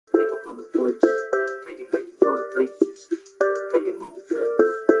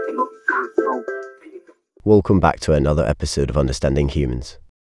Welcome back to another episode of Understanding Humans.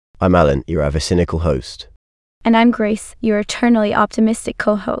 I'm Alan, your ever cynical host. And I'm Grace, your eternally optimistic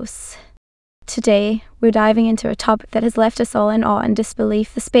co-host. Today, we're diving into a topic that has left us all in awe and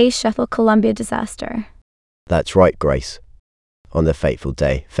disbelief: the Space Shuttle Columbia disaster. That's right, Grace. On the fateful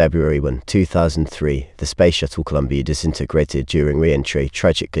day, February 1, 2003, the Space Shuttle Columbia disintegrated during re-entry,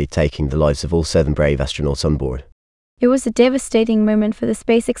 tragically taking the lives of all 7 brave astronauts on board. It was a devastating moment for the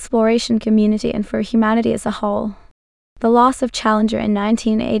space exploration community and for humanity as a whole. The loss of Challenger in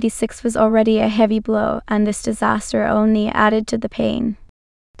 1986 was already a heavy blow, and this disaster only added to the pain.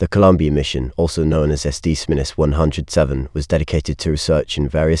 The Columbia mission, also known as SD-107, was dedicated to research in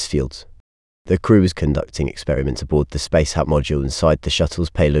various fields. The crew was conducting experiments aboard the Space Hat module inside the shuttle's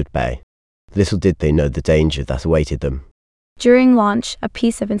payload bay. Little did they know the danger that awaited them. During launch, a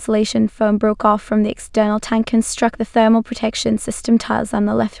piece of insulation foam broke off from the external tank and struck the thermal protection system tiles on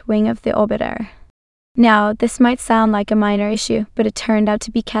the left wing of the orbiter. Now, this might sound like a minor issue, but it turned out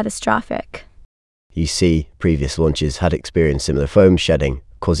to be catastrophic. You see, previous launches had experienced similar foam shedding,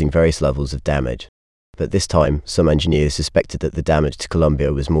 causing various levels of damage. But this time, some engineers suspected that the damage to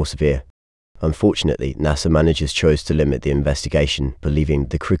Columbia was more severe. Unfortunately, NASA managers chose to limit the investigation, believing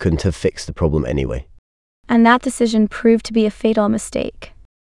the crew couldn't have fixed the problem anyway. And that decision proved to be a fatal mistake.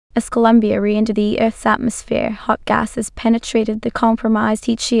 As Columbia re-entered the Earth's atmosphere, hot gases penetrated the compromised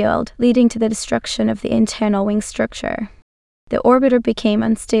heat shield, leading to the destruction of the internal wing structure. The orbiter became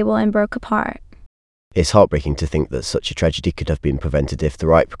unstable and broke apart. It's heartbreaking to think that such a tragedy could have been prevented if the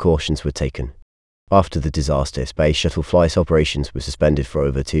right precautions were taken. After the disaster, Space Shuttle flight operations were suspended for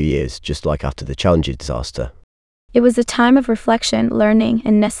over 2 years, just like after the Challenger disaster. It was a time of reflection, learning,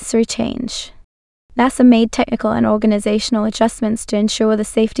 and necessary change. NASA made technical and organizational adjustments to ensure the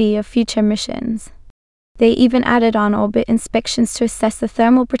safety of future missions. They even added on-orbit inspections to assess the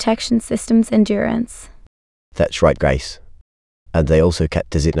thermal protection system's endurance. That's right, Grace. And they also kept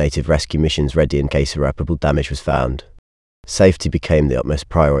designated rescue missions ready in case irreparable damage was found. Safety became the utmost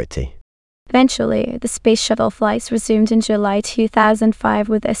priority. Eventually, the Space Shuttle flights resumed in July 2005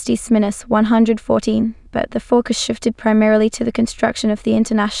 with SD-114, but the focus shifted primarily to the construction of the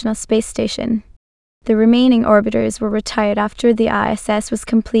International Space Station. The remaining orbiters were retired after the ISS was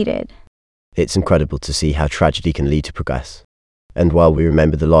completed. It's incredible to see how tragedy can lead to progress. And while we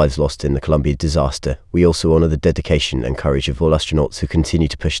remember the lives lost in the Columbia disaster, we also honor the dedication and courage of all astronauts who continue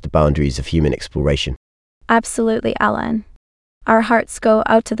to push the boundaries of human exploration. Absolutely, Alan. Our hearts go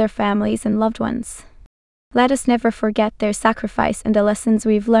out to their families and loved ones. Let us never forget their sacrifice and the lessons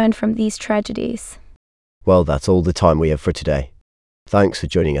we've learned from these tragedies. Well, that's all the time we have for today. Thanks for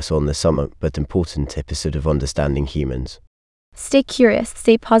joining us on this summer but important episode of Understanding Humans. Stay curious,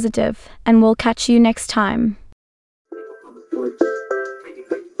 stay positive, and we'll catch you next time.